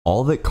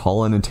all that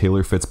Colin and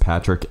Taylor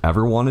Fitzpatrick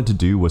ever wanted to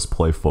do was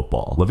play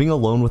football. Living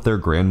alone with their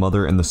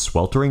grandmother in the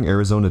sweltering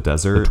Arizona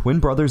desert, the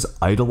twin brothers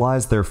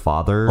idolized their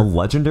father, a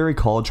legendary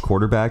college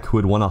quarterback who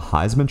had won a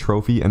Heisman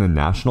Trophy and a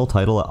national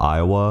title at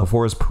Iowa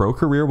before his pro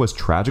career was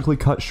tragically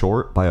cut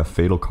short by a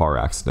fatal car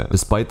accident.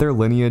 Despite their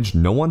lineage,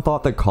 no one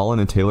thought that Colin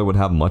and Taylor would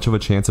have much of a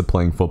chance of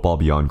playing football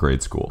beyond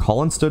grade school.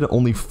 Colin stood at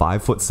only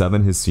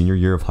 5'7" his senior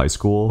year of high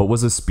school, but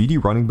was a speedy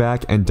running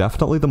back and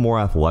definitely the more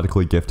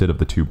athletically gifted of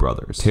the two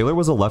brothers. Taylor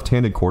was a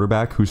left-handed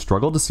quarterback who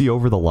struggled to see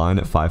over the line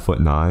at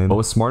 5'9", but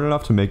was smart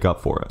enough to make up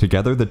for it.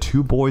 Together, the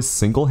two boys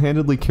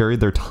single-handedly carried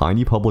their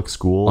tiny public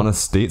school on a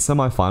state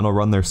semifinal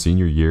run their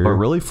senior year, but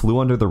really flew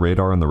under the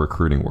radar in the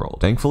recruiting world.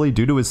 Thankfully,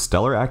 due to his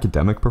stellar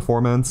academic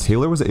performance,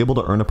 Taylor was able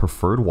to earn a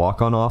preferred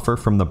walk-on offer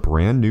from the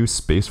brand new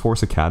Space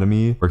Force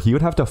Academy, where he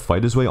would have to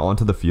fight his way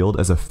onto the field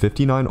as a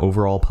 59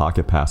 overall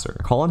pocket passer.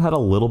 Colin had a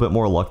little bit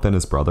more luck than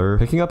his brother,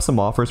 picking up some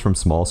offers from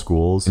small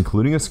schools,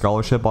 including a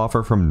scholarship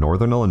offer from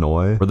Northern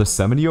Illinois, where the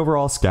 70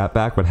 overall scat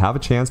back would have a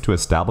chance to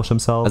establish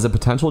himself as a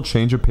potential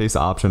change of pace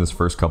option his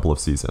first couple of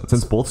seasons.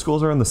 Since both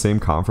schools are in the same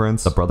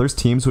conference, the brothers'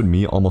 teams would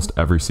meet almost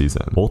every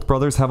season. Both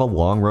brothers have a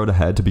long road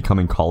ahead to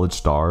becoming college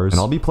stars, and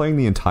I'll be playing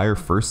the entire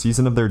first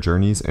season of their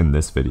journeys in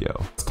this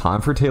video. It's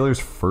time for Taylor's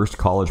first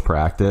college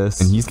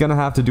practice, and he's gonna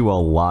have to do a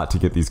lot to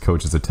get these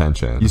coaches'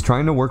 attention. He's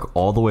trying to work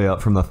all the way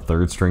up from the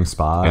third string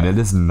spot, and it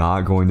is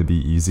not going to be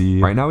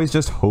easy. Right now he's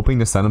just hoping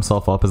to set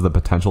himself up as the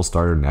potential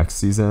starter next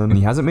season, and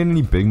he hasn't made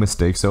any big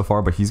mistakes so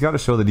far, but he's got to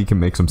show that he can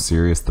make some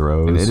serious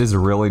throws, and it is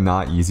really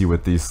not easy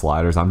with these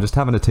sliders. I'm just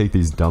having to take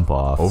these dump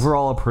offs.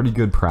 Overall, a pretty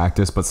good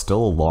practice, but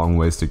still a long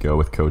ways to go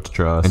with coach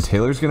trust, and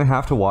Taylor's gonna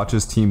have to watch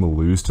his team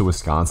lose to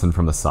Wisconsin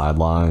from the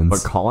sidelines.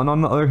 But Colin,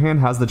 on the other hand,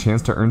 has the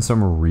chance to earn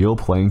some real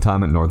playing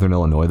time at Northern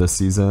Illinois this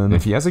season, and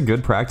if he has a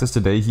good practice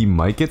today, he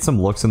might get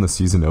some looks in the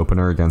season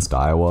opener against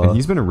Iowa, and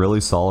he's been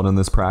really solid in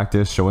this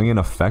practice, showing an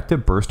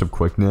effective burst of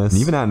quickness,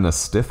 and even adding a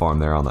stiff arm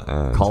there on the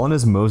end. Colin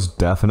is most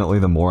definitely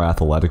the more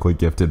athletically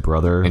gifted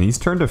brother, and he's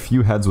turned a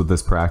few heads with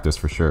this practice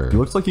for sure. He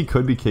looks like he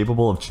could be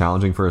capable of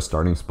challenging for a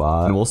starting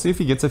spot, and we'll see if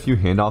he gets a few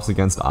handoffs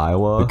against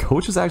Iowa. The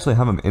coaches actually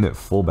have him in at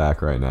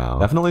fullback right now.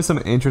 Definitely some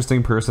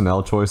interesting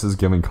personnel choices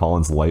given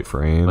Colin's light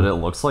frame, but it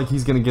looks like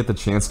he's gonna get the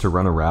chance to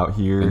run a route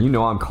here, and you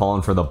know I'm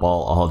calling for the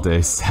ball all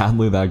day.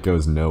 Sadly, that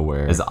goes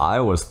nowhere, as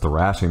Iowa's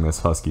thrashing this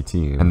Husky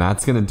team, and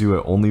that's gonna do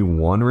it. Only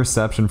one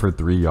reception for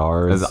 3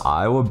 yards, as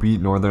Iowa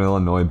beat Northern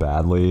Illinois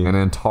badly, and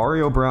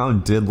Ontario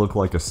Brown did look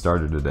like a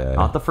starter today.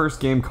 Not the first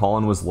game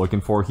Colin was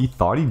looking for. He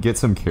thought he'd get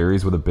some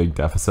carries with a big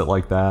deficit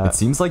like that. It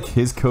seems like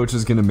his coach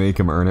is gonna make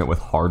him earn it with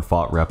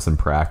hard-fought reps in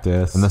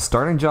practice, and the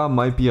starting job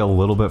might be a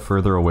little bit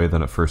further away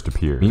than it first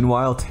appeared.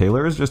 Meanwhile,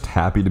 Taylor is just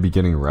happy to be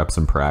getting reps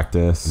in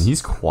practice, and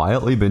he's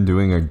quietly been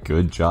doing a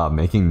good job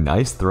making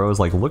nice throws.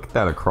 Like, look at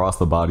that across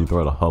the body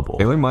throw to Hubble.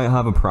 Taylor might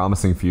have a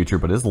promising future,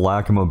 but his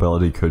lack of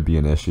mobility could be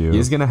an issue.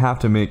 He's gonna have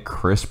to make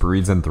crisp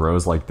reads and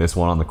throws like this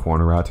one on the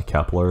corner route to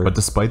Kepler, but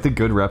despite the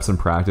good reps in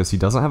practice, he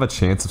doesn't have a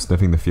chance of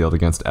sniffing the field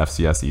against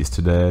FCS East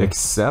today,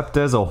 except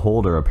as a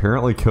holder.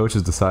 Apparently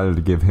coaches decided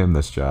to give him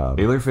this job.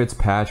 Taylor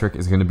Fitzpatrick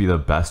is going to be the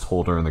best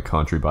holder in the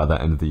country by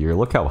the end of the year.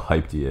 Look how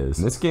hyped he is.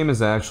 And this game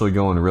is actually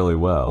going really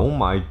well. Oh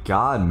my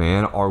god,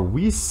 man, are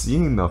we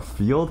seeing the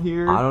field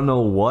here? I don't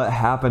know what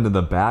happened to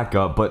the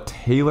backup, but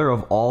Taylor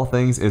of all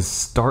things is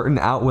starting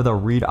out with a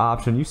read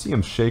option. You see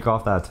him shake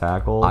off that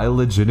tackle. I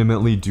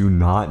legitimately do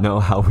not know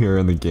how we are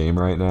in the game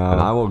right now,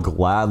 and I will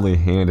gladly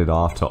hand it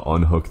off to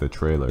unhook the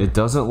trailer. It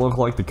doesn't look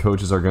like the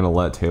coaches are going to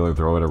let Taylor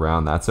throw it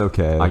around. That's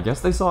okay. I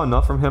guess they saw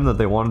enough from him that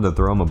they wanted to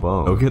throw him a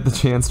bone. He'll get the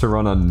chance to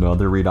run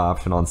another read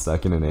option on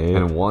 2nd and 8,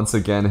 and once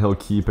again he'll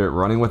keep it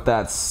running with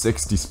that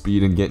 60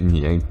 speed and getting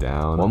yanked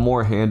down. One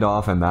more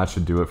handoff and that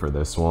should do it for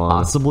this one.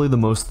 Possibly the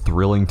most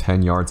thrilling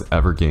 10 yards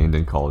ever gained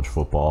in college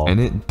football, and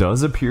it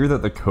does appear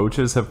that the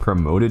coaches have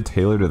promoted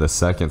Taylor to the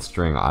 2nd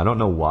string. I don't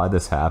know why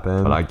this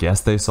happened, but I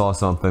guess they saw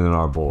something in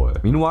our boy.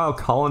 Meanwhile,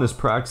 Colin is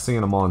practicing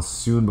in a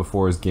monsoon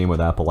before his game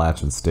with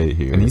Appalachian State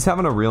here, and he's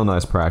having a real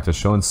nice practice,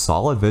 showing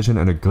solid vision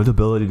and a good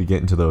ability to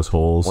get into those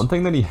holes. One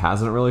thing that he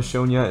hasn't really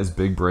shown yet is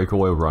big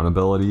breakaway run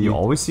ability. He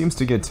always seems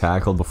to get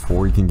tackled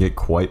before he can get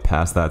quite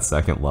past that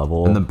 2nd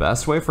level, and the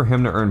best way for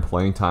him to earn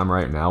playing time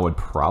right now would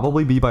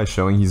probably be by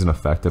showing he's an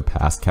effective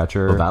pass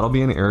catcher, but that'll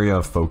be an area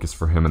of focus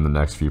for him in the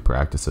next few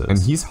practices. And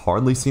he's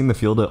hardly seen the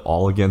field at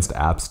all against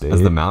App State,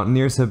 as the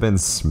Mountaineers have been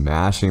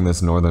smashing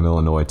this Northern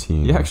Illinois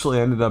team. He actually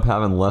ended up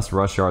having less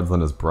rush yards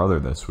than his brother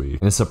this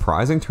week. In a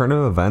surprising turn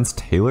of events,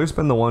 Taylor's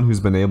been the one who's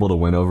been able to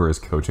win over his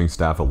coaching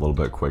staff a little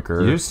bit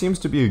quicker. He just seems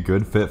to be a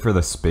good fit for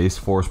the Space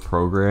Force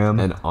program,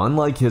 and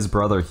unlike his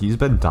brother, he's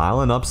been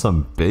dialing up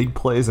some big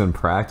plays in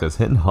practice,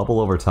 hitting Hubble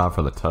over top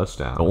for the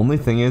touchdown. The only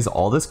thing is,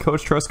 all this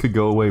coach trust could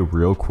go away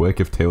real quick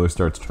if Taylor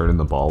starts turning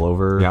the ball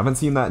over. You haven't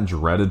seen that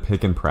dreaded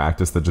pick in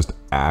practice that just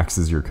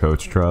axes your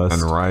coach trust,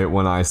 and right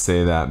when I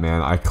say that,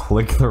 man, I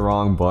click the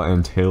wrong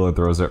button, Taylor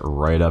throws it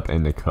right up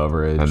into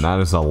coverage, and that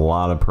is a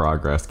lot of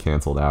progress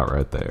canceled out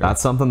right there.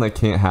 That's something that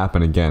can't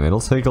happen again. It'll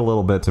take a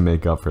little bit to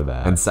make up for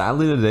that, and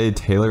sadly today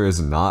Taylor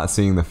is not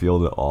seeing the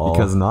field at all,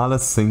 because not a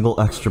single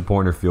extra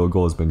point or field field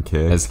goal has been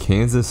kicked, as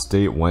Kansas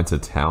State went to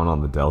town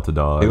on the Delta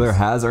Dogs. Taylor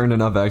has earned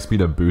enough XP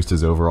to boost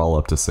his overall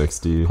up to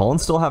 60.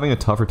 Colin's still having a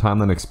tougher time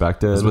than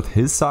expected, as with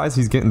his size,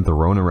 he's getting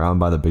thrown around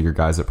by the bigger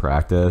guys at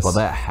practice. While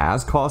that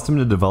has caused him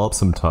to develop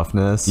some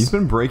toughness, he's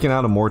been breaking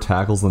out of more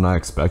tackles than I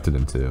expected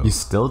him to. He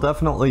still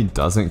definitely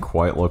doesn't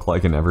quite look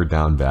like an ever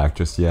down back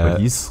just yet,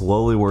 but he's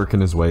slowly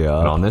working his way up.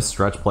 And on this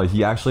stretch play,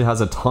 he actually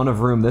has a ton of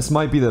room. This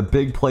might be the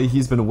big play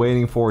he's been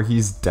waiting for.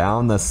 He's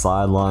down the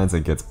sidelines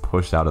and gets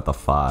pushed out at the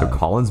 5. So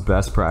Colin's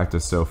best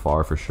practice so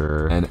far for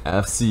sure. And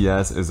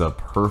FCS is a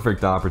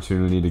perfect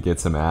opportunity to get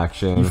some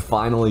action. He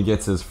finally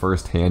gets his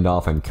first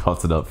handoff and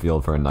cuts it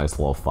upfield for a nice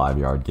little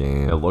 5-yard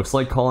gain. It looks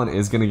like Colin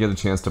is going to get a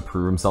chance to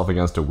prove himself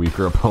against a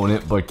weaker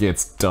opponent, but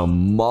gets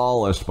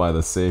demolished by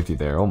the safety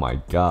there. Oh my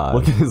god.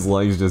 Look at his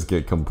legs just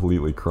get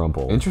completely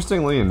crumpled.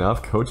 Interestingly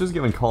enough, coach is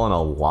giving Colin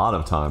a lot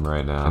of time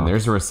right now. And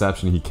there's a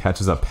reception. He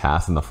catches a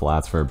pass in the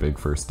flats for a big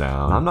first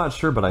down. I'm not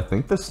sure, but I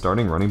think the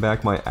starting running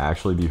back might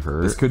actually be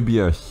hurt. This could be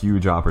a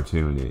huge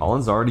opportunity.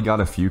 Colin's already got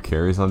a few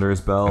carries under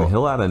his belt, and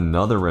he'll add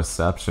another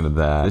reception to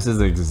that. This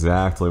is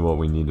exactly what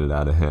we needed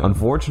out of him.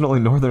 Unfortunately,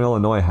 Northern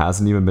Illinois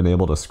hasn't even been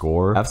able to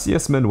score.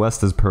 FCS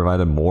Midwest has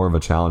provided more of a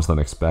challenge than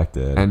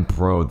expected. And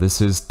bro,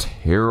 this is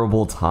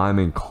terrible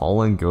timing.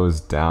 Colin goes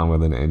down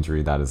with an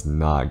injury. That is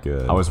not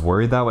good. I was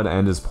worried that would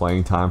end his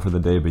playing time for the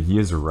day, but he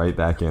is right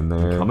back in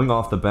there. And coming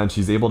off the bench,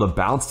 he's able to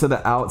bounce to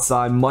the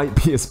outside. Might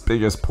be his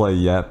biggest play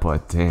yet,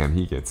 but damn,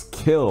 he gets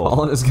killed.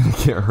 Colin is gonna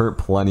get hurt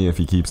plenty if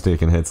he keeps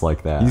taking hits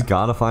like that. He's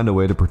gotta find a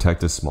way to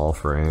protect his small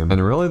frame.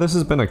 And really, this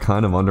has been a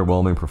kind of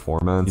underwhelming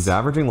performance. He's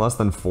averaging less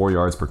than 4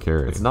 yards per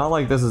carry. It's not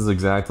like this is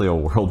exactly a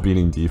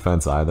world-beating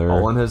defense either.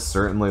 Colin has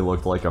certainly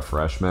looked like a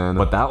freshman,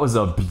 but that was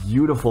a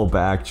beautiful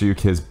back juke,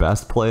 his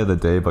best play of the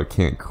day, but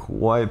can't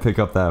quite pick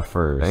up that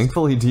first.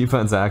 Thankfully,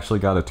 defense actually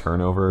got a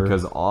turnover,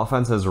 because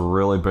offense has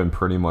really been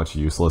pretty much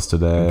useless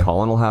today. And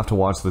Colin will have to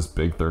watch this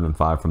big 3rd and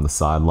 5 from the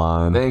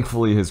sideline.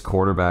 Thankfully, his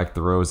quarterback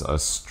throws a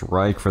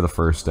strike for the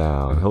first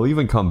down. And he'll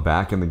even come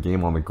back in the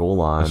game on the goal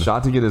line. A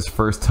shot to get his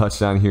first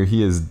touchdown here.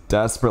 He is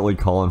desperately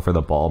calling for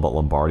the ball, but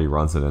Lombardi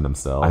runs it in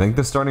himself. I think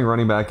the starting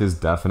running back is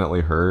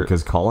definitely hurt,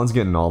 because Colin's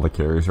getting all the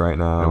carries right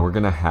now, and we're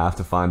gonna have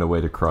to find a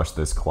way to crush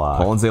this clock.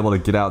 Colin's able to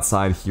get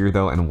outside here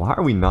though, and why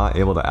are we not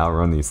able to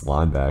outrun these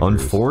linebackers?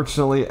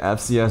 Unfortunately,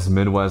 FCS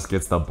Midwest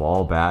gets the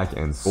ball back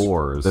and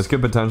scores. This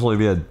could potentially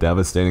be a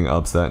devastating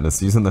upset in a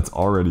season that's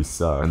already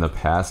sucked, and the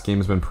pass game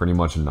has been pretty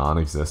much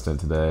non-existent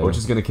today, which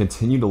is going to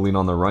continue to lean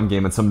on the run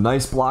game and some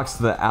nice blocks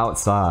to the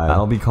outside.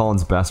 That'll be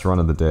Colin's best run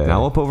of the day.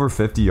 Now up over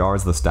 50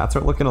 yards, the stats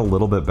are looking a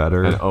little bit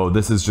better, and oh,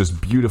 this is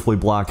just beautifully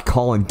blocked.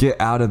 Colin, get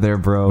out of there,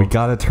 bro. We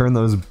gotta turn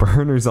those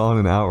burners on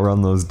and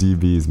outrun those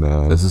DBs,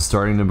 man. This is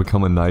starting to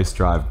become a nice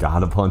drive.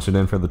 Gotta punch it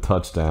in for the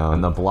touchdown,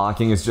 and the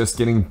blocking is just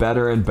getting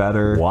better and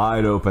better.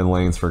 Wide open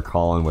lanes for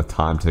Colin with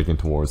time ticking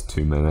towards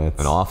 2 minutes.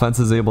 And offense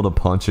is able to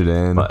punch it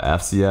in, but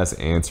FCS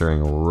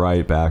answering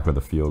right back with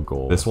a field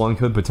goal. This one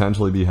could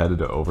potentially be headed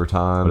to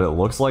overtime, but it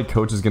looks like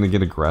coach is going to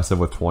get aggressive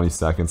with 20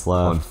 seconds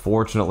left.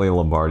 Unfortunately,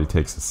 Lombardi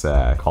takes a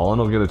sack. Colin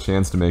will get a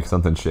chance to make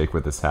something shake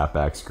with this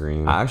halfback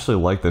screen. I actually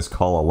like this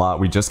call a lot.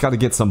 We just got to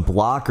get some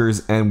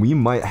blockers, and we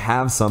might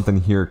have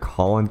something here.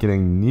 Colin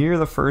getting near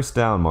the first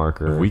down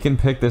marker. If we can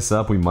pick this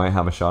up, we might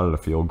have a shot at a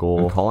field goal.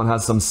 And Colin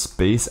has some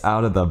space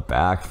out of the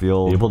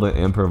backfield, able to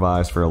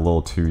improvise for a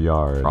little 2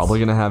 yards. Probably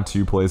going to have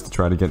 2 plays to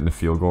try to get into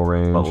field goal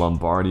range, but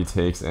Lombardi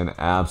takes an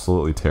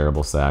absolutely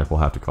terrible sack. We'll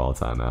have to call a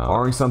timeout.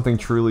 Barring something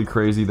truly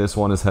crazy, this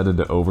one is headed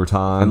to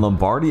overtime, and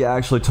Lombardi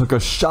actually took a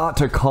shot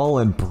to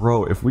Colin.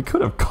 Bro, if we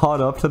could have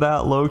caught up to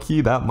that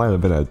low-key, that might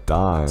have been a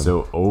dime.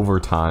 So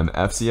overtime,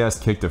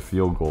 FCS kicked a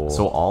field goal.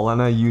 So all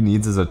NIU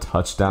needs is a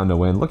touchdown to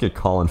win. Look at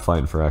Colin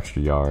fighting for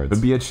extra yards.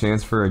 Could be a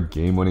chance for a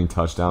game-winning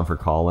touchdown for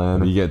Colin,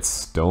 but he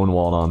gets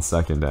stonewalled on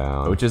 2nd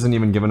down, which isn't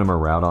even giving him a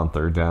route on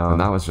 3rd down,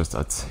 and that was just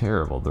a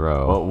terrible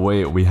throw. But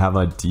wait, we have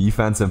a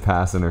defensive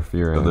pass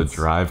interference. So the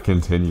drive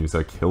continues,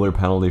 a killer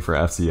penalty for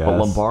FCS. But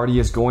Lombardi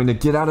is going to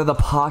get out of the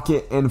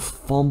pocket and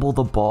fumble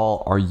the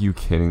ball. Are you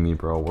kidding me,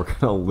 bro? We're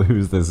gonna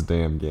lose this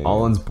damn game.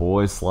 Colin's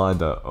boys slide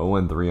to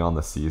 0-3 on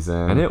the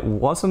season, and it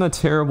wasn't a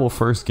terrible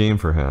first game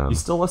for him. He's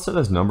still listed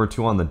as number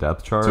 2 on the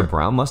depth chart, so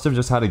Brown must have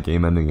just had a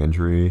game-ending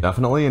injury.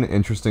 Definitely an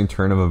interesting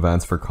turn of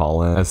events for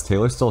Colin, as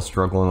Taylor's still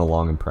struggling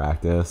along in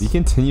practice. He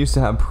continues to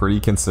have pretty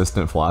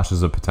consistent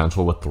flashes of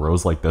potential with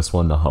throws like this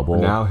one to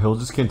Hubble. Now he'll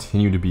just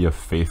continue to be a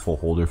faithful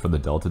holder for the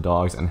Delta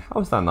Dogs, and how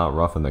is that not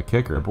roughing the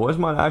kicker? The boys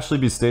might actually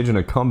be staging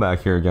a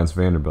comeback here against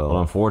Vanderbilt, but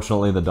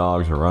unfortunately the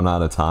Dogs run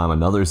out of time.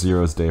 Another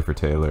 0's day for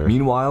Taylor.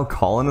 Meanwhile,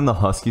 Colin and the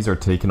Huskies are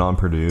taking on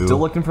Purdue, still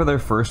looking for their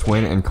first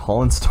win, and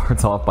Colin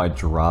starts off by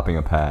dropping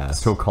a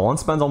pass. So Colin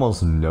spends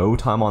almost no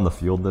time on the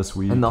field this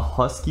week, and the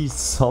Huskies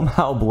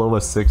somehow blow a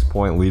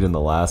 6-point lead in the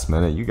last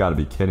minute. You gotta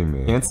be kidding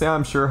me. Can't say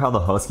I'm sure how the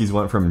Huskies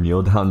went from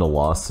kneel down to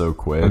loss so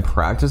quick, and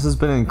practice has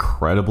been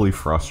incredibly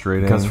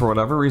frustrating, because for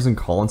whatever reason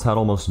Colin's had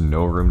almost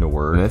no room to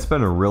work, and it's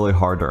been really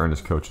hard to earn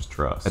his coach's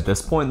trust. At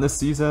this point in this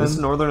season, this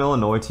Northern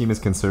Illinois team is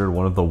considered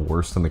one of the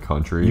worst in the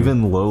country.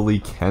 Even lowly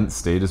Kent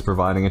State is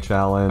providing a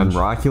challenge, and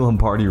Rocky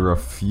Lombardi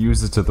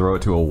refuses to throw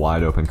it to a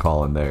wide open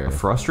Colin there. The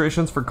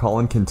frustrations for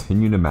Colin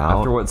continue to mount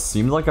after what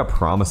seemed like a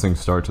promising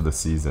start to the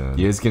season.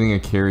 He is getting a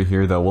carry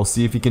here though. We'll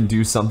see if he can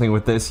do something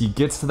with this. He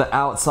gets to the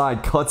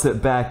outside, cuts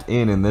it back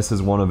in, and this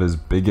is one of his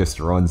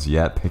biggest runs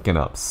yet, picking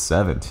up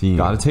 17.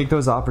 Gotta take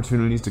those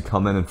opportunities to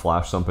come in and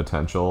flash some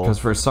potential, because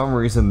for some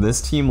reason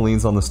this team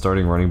leans on the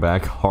starting running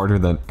back harder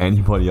than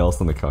anybody else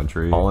in the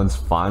country. Colin's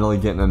finally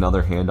getting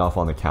another handoff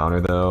on the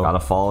counter though. Gotta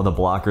follow the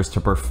blockers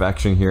to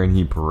perfection here, and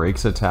he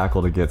breaks a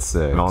tackle to get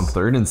 6. And on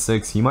 3rd and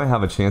 6, he might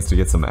have a chance to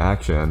get some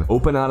action.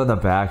 Open out of the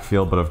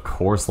backfield, but of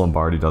course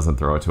Lombardi doesn't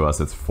throw it to us.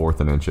 It's 4th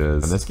and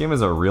inches. And this game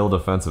is a real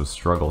defensive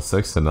struggle,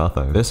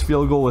 6-0. This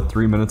field goal with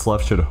 3 minutes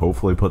left should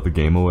hopefully put the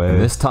game away.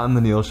 And this time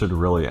the kneel should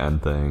really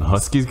end things. The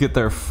Huskies get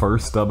their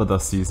first dub of the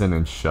season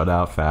in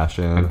shutout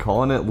fashion, and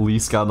Colin at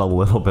least got a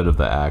little bit of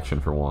the action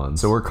for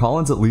once. So where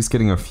Colin's at least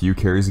getting a few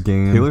carries a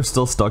game, Taylor's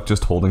still stuck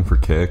just holding for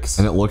kicks,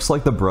 and it looks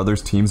like the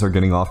brothers teams are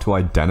getting off to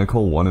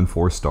identical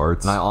 1-4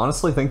 starts. And I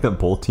honestly think that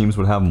both teams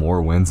would have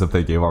more wins if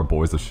they gave our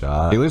boys a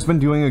shot. Taylor's been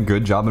doing a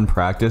good job in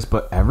practice,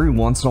 but every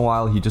once in a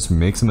while he just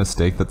makes a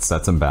mistake that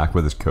sets him back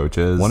with his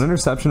coaches. One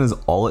interception is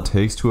all it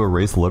takes to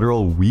erase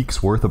literal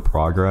weeks worth of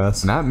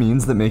progress, and that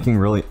means that making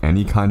really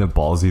any kind of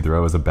ballsy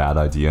throw is a bad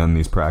idea in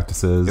these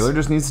practices. Taylor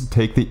just needs to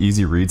take the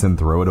easy reads and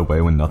throw it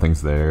away when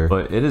nothing's there,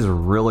 but it has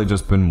really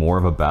just been more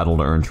of a battle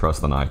to earn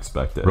trust than I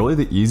expected. Really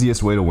the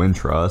easiest way to win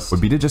trust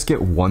would be to just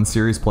get one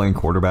series playing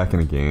quarterback in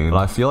a game, but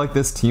I feel like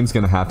this team's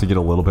gonna have to get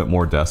a little bit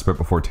more desperate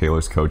before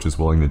Taylor's coach is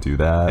willing to do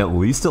that. At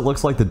least it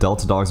looks like the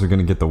Delta Dogs are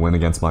gonna get the win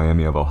against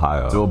Miami of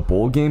Ohio, so a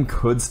bowl game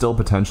could still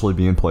potentially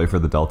be in play for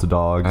the Delta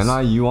Dogs.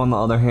 NIU on the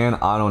other hand,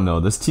 I don't know.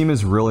 This team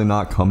is really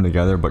not come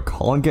together, but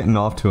Colin getting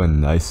off to a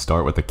nice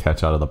start with the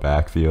catch out of the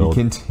backfield.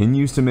 He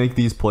continues to make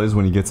these plays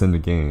when he gets into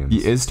games.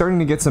 He is starting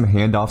to get some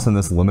handoffs in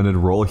this limited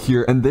role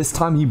here, and this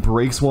time he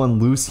breaks one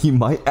loose. He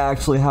might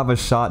actually have a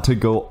shot to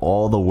go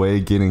all the way,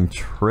 getting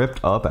tripped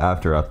up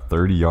after a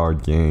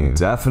 30-yard gain.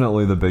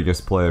 Definitely the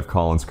biggest play of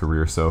Colin's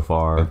career so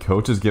far, and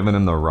coach is giving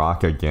him the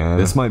rock again.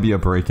 This might be a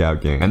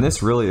breakout game, and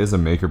this really is a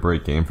make or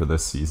break game for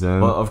this season.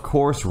 But of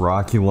course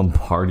Rocky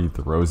Lombardi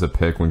throws a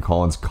pick when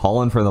Colin's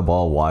calling for the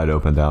ball wide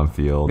open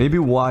downfield. Maybe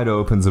wide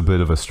open's a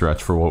bit of a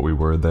stretch for what we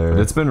were there, but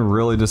it's been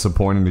really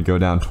disappointing to go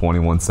down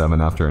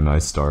 21-7 after a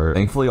nice start.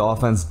 Thankfully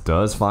offense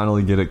does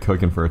finally get it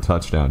cooking for a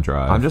touchdown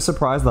drive. I'm just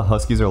surprised the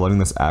Huskies are letting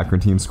this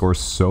Akron team score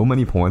so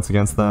many points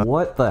against them.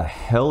 What the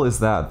hell is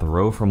that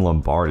throw from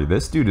Lombardi?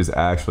 This dude is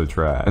actually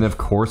trash. And of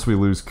course we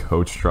lose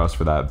coach trust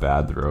for that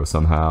bad throw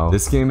somehow.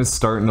 This game is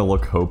starting to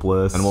look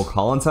hopeless, and while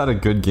Collins had a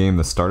good game,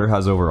 the starter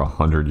has over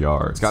 100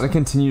 yards. Got to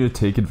continue to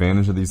take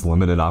advantage of these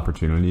limited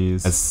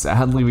opportunities, as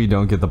sadly we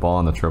don't get the ball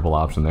on the triple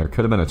option there.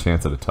 Could have been a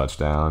chance at a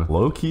touchdown.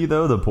 Low-key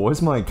though, the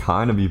boys might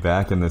kind of be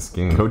back in this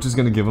game. Coach is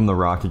going to give him the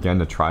rock again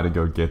to try to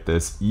go get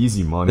this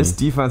easy money. This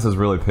defense is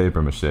really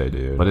paper mache,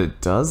 dude. But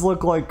it does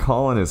look like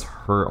Colin is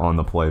hurt on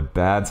the play.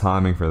 Bad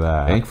timing for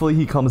that. Thankfully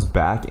he comes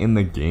back in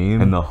the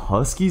game, and the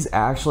Huskies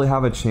actually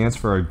have a chance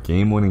for a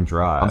game-winning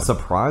drive. I'm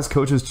surprised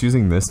coach is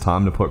choosing this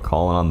time to put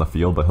Colin on the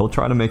field, but he'll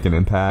try to make an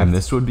impact, and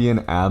this would be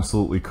an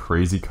absolutely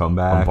crazy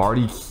comeback.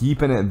 Lombardi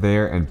keeping it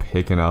there and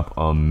picking up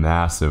a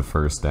massive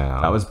first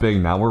down. That was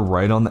big. Now we're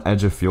right on the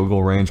edge of field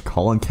goal range.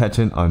 Colin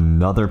catching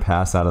another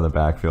pass out of the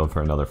backfield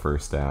for another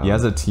first down. He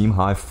has a team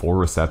high 4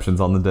 receptions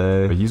on the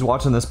day, but he's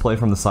watching this play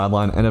from the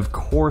sideline, and of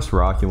course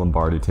Rocky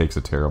Lombardi takes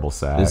a terrible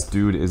sack. This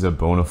dude is a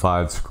bona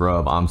fide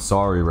scrub. I'm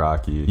sorry,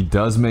 Rocky. He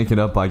does make it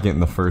up by getting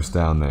the first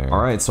down there.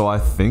 Alright, so I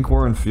think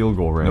we're in field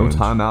goal range. No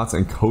timeouts,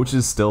 and coach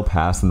is still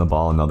passing the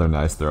ball. Another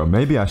nice throw.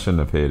 Maybe I shouldn't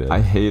have paid it.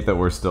 I hate that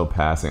we're still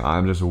passing.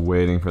 I'm just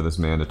waiting for this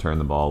man to turn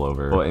the ball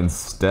over, but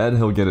instead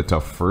he'll get it to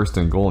 1st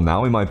and goal.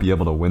 Now we might be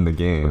able to win the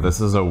game. But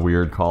this is a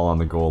weird call on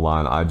the goal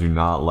line. I do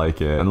not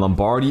like it, and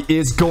Lombardi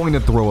is going to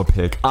throw a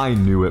pick. I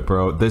knew it,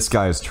 bro. This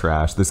guy is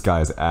trash. This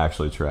guy is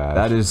actually trash.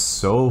 That is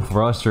so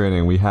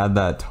frustrating. We had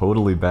that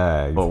totally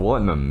bagged, but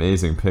what an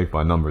amazing pick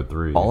by number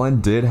 3.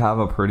 Colin did have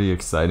a pretty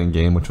exciting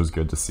game, which was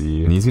good to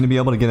see, and he's going to be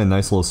able to get a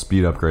nice little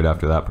speed upgrade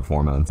after that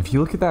performance. If you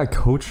look at that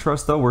coach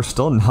trust though, we're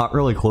still not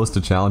really close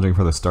to challenging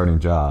for the starting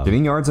job.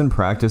 Getting yards in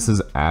practice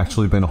has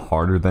actually been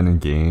harder than in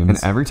games,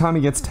 and every time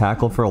he gets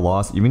tackled for a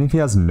loss, even if he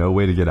has no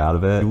way to get out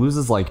of it, he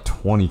loses like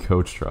 20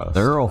 coach trust.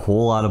 There are a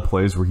whole lot of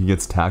plays where he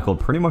gets tackled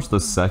pretty much the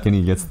second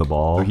he gets the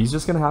ball, so he's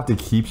just going to have to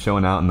keep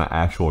showing out in the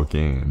actual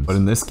games. But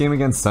in this game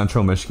against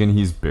Central Michigan,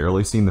 he's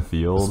barely seen the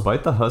field,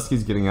 despite the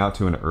Huskies getting out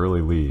to an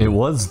early lead. It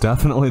was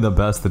definitely the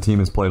best the team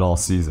has played all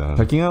season.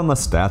 Checking out on the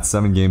stats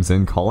 7 games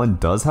in, Colin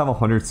does have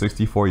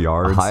 164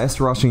 yards, highest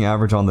rushing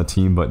average on the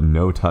team, but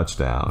no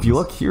touchdowns. If you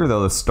look here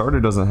though, the starter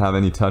doesn't have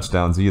any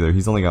touchdowns either.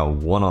 He's only got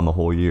 1 on the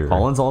whole year.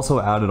 Colin's also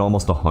added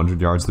almost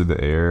 100 yards through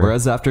the air,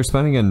 whereas after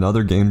spending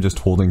another game just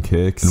holding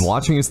kicks and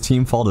watching his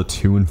team fall to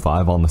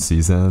 2-5 on the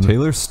season,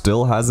 Taylor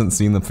still hasn't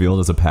seen the field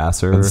as a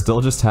passer and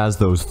still just has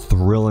those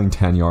thrilling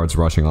 10 yards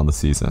rushing on the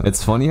season.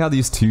 It's funny how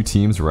these two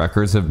teams'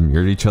 records have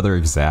mirrored each other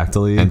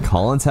exactly, and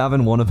Colin's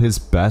having one of his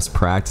best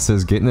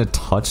practices, getting a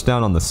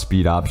touchdown on the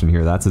speed option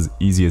here. That's as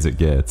easy as it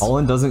gets.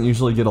 Colin doesn't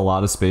usually get a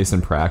lot of space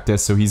in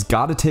practice, so he's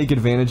got to take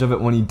advantage of it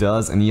when he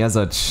does, and he has a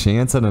a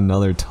chance at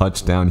another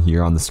touchdown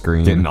here on the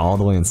screen, getting all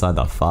the way inside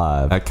the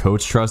 5. That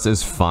coach trust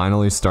is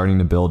finally starting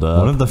to build up.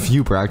 One of the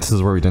few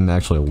practices where we didn't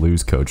actually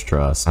lose coach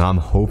trust. And I'm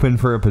hoping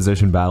for a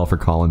position battle for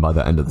Colin by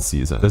the end of the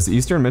season. This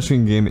Eastern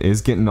Michigan game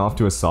is getting off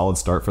to a solid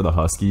start for the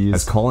Huskies,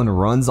 as Colin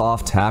runs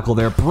off tackle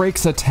there,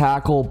 breaks a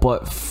tackle,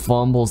 but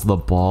fumbles the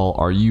ball.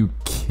 Are you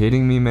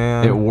kidding me,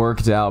 man? It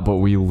worked out, but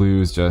we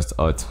lose just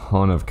a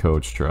ton of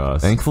coach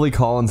trust. Thankfully,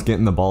 Colin's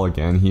getting the ball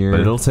again here, but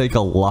it'll take a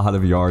lot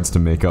of yards to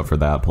make up for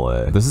that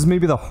play. This is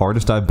maybe the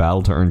hardest I've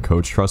battled to earn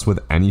coach trust with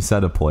any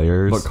set of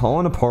players, but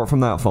Colin, apart from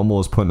that fumble,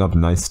 is putting up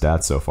nice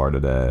stats so far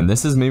today. And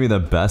this is maybe the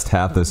best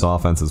half this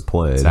offense has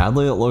played.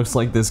 Sadly, it looks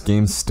like this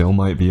game still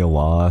might be a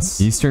loss.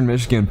 Eastern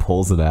Michigan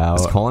pulls it out,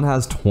 as Colin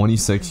has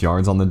 26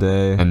 yards on the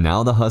day, and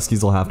now the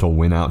Huskies will have to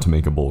win out to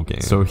make a bowl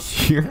game. So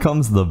here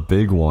comes the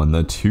big one.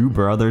 The two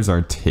brothers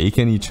are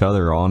taking each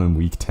other on in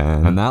week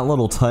 10, and that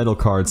little title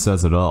card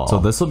says it all. So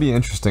this will be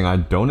interesting. I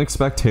don't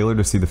expect Taylor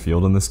to see the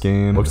field in this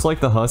game. Looks like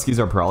the Huskies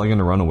are probably going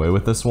to run away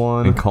with this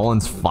one, and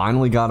Colin's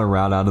finally got a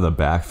route out of the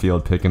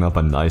backfield, picking up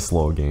a nice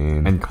little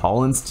gain. And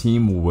Colin's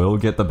team will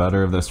get the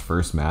better of this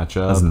first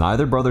matchup, as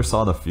neither brother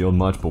saw the field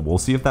much, but we'll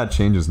see if that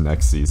changes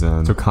next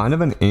season. So kind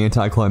of an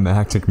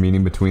anticlimactic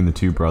meeting between the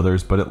two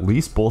brothers, but at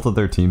least both of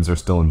their teams are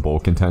still in bowl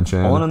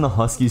contention. Colin and the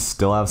Huskies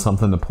still have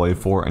something to play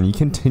for, and he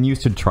continues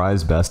to try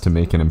his best to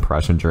make an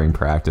impression during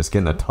practice,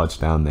 getting a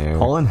touchdown there.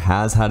 Colin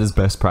has had his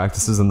best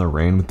practices in the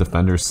rain with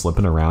defenders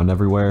slipping around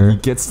everywhere. He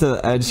gets to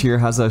the edge here,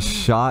 has a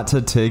shot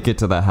to take it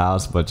to the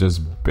house, but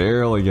just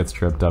barely gets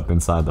tripped up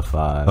inside the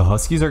 5. The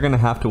Huskies are going to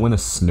have to win a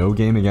snow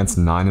game against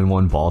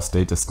 9-1 Ball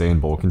State to stay in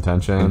bowl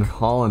contention, and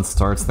Colin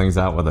starts things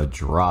out with a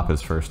drop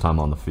his first time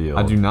on the field.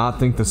 I do not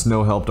think the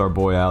snow helped our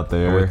boy out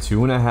there. With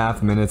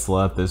 2.5 minutes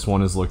left, this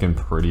one is looking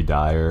pretty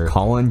dire.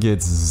 Colin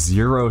gets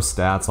 0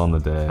 stats on the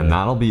day, and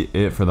that'll be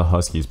it for the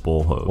Huskies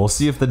bull hope. We'll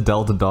see if the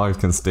Delta Dogs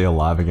can stay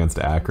alive against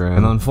Akron,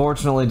 and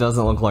unfortunately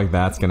doesn't look like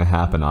that's going to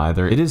happen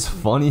either. It is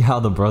funny how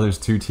the brothers'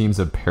 two teams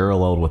have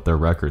paralleled with their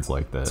records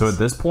like this. So at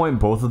this point,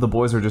 both of the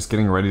boys are just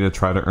getting ready to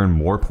try to earn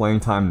more playing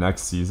time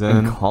next season,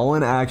 and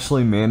Colin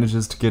actually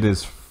manages to get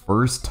his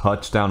first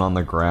touchdown on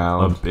the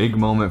ground. A big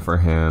moment for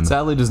him.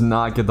 Sadly does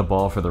not get the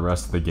ball for the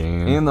rest of the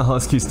game, and the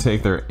Huskies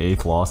take their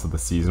 8th loss of the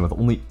season with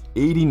only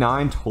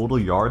 89 total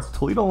yards.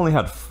 Toledo only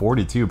had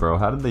 42, bro.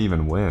 How did they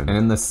even win? And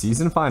in the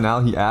season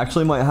finale, he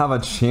actually might have a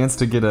chance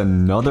to get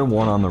another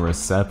one on the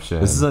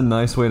reception. This is a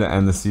nice way to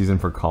end the season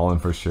for Colin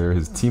for sure.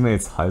 His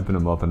teammates hyping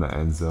him up in the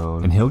end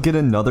zone, and he'll get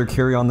another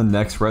carry on the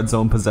next red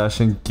zone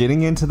possession,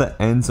 getting into the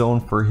end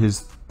zone for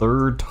his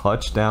 3rd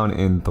touchdown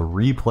in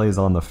 3 plays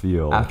on the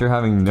field. After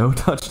having no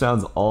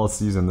touchdowns all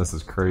season, this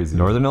is crazy.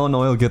 Northern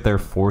Illinois will get their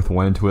 4th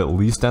win to at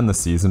least end the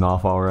season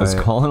off alright, as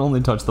Colin only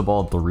touched the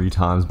ball 3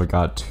 times but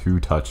got 2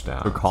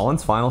 touchdowns. So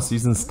Colin's final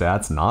season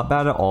stats, not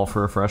bad at all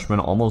for a freshman.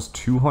 Almost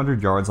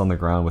 200 yards on the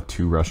ground with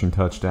 2 rushing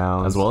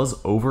touchdowns, as well as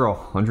over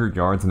 100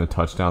 yards and a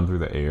touchdown through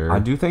the air. I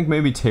do think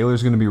maybe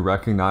Taylor's going to be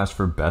recognized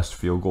for best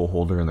field goal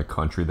holder in the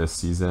country this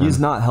season. He's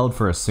not held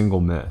for a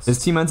single miss.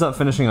 His team ends up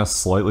finishing a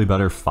slightly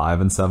better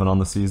 5-7 on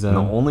the season.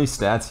 The only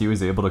stats he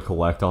was able to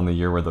collect on the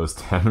year were those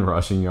 10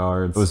 rushing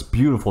yards. Those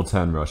beautiful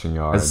 10 rushing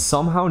yards. As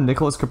somehow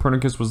Nicholas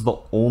Copernicus was the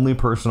only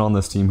person on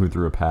this team who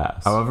threw a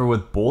pass. However,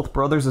 with both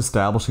brothers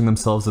establishing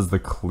themselves as the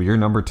clear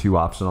number 2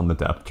 option on the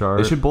depth chart,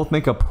 they should both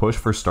make a push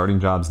for starting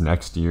jobs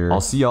next year.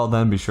 I'll see y'all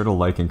then. Be sure to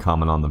like and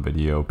comment on the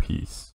video. Peace.